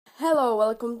Hello,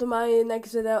 welcome to my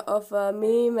next video of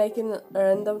me making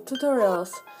random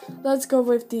tutorials. Let's go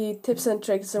with the tips and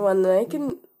tricks when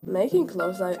making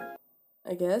clothes,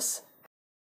 I guess.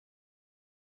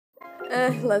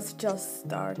 Let's just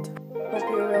start. Hope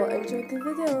you will enjoy the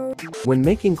video. When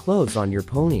making clothes on your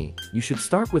pony, you should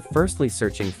start with firstly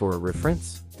searching for a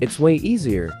reference. It's way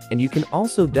easier, and you can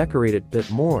also decorate it a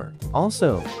bit more.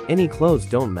 Also, any clothes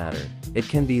don't matter. It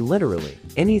can be literally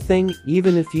anything,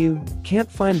 even if you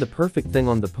can't find the perfect thing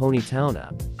on the Ponytown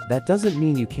app. That doesn't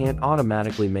mean you can't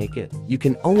automatically make it. You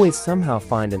can always somehow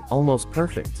find an almost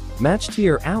perfect match to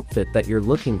your outfit that you're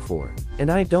looking for.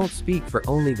 And I don't speak for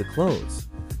only the clothes.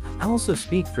 I also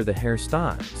speak for the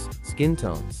hairstyles, skin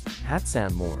tones, hats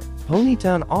and more.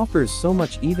 Ponytown offers so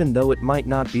much even though it might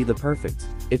not be the perfect.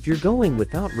 If you're going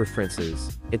without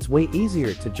references, it's way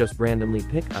easier to just randomly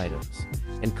pick items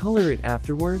and color it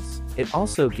afterwards. It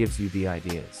also gives you the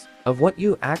ideas of what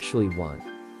you actually want.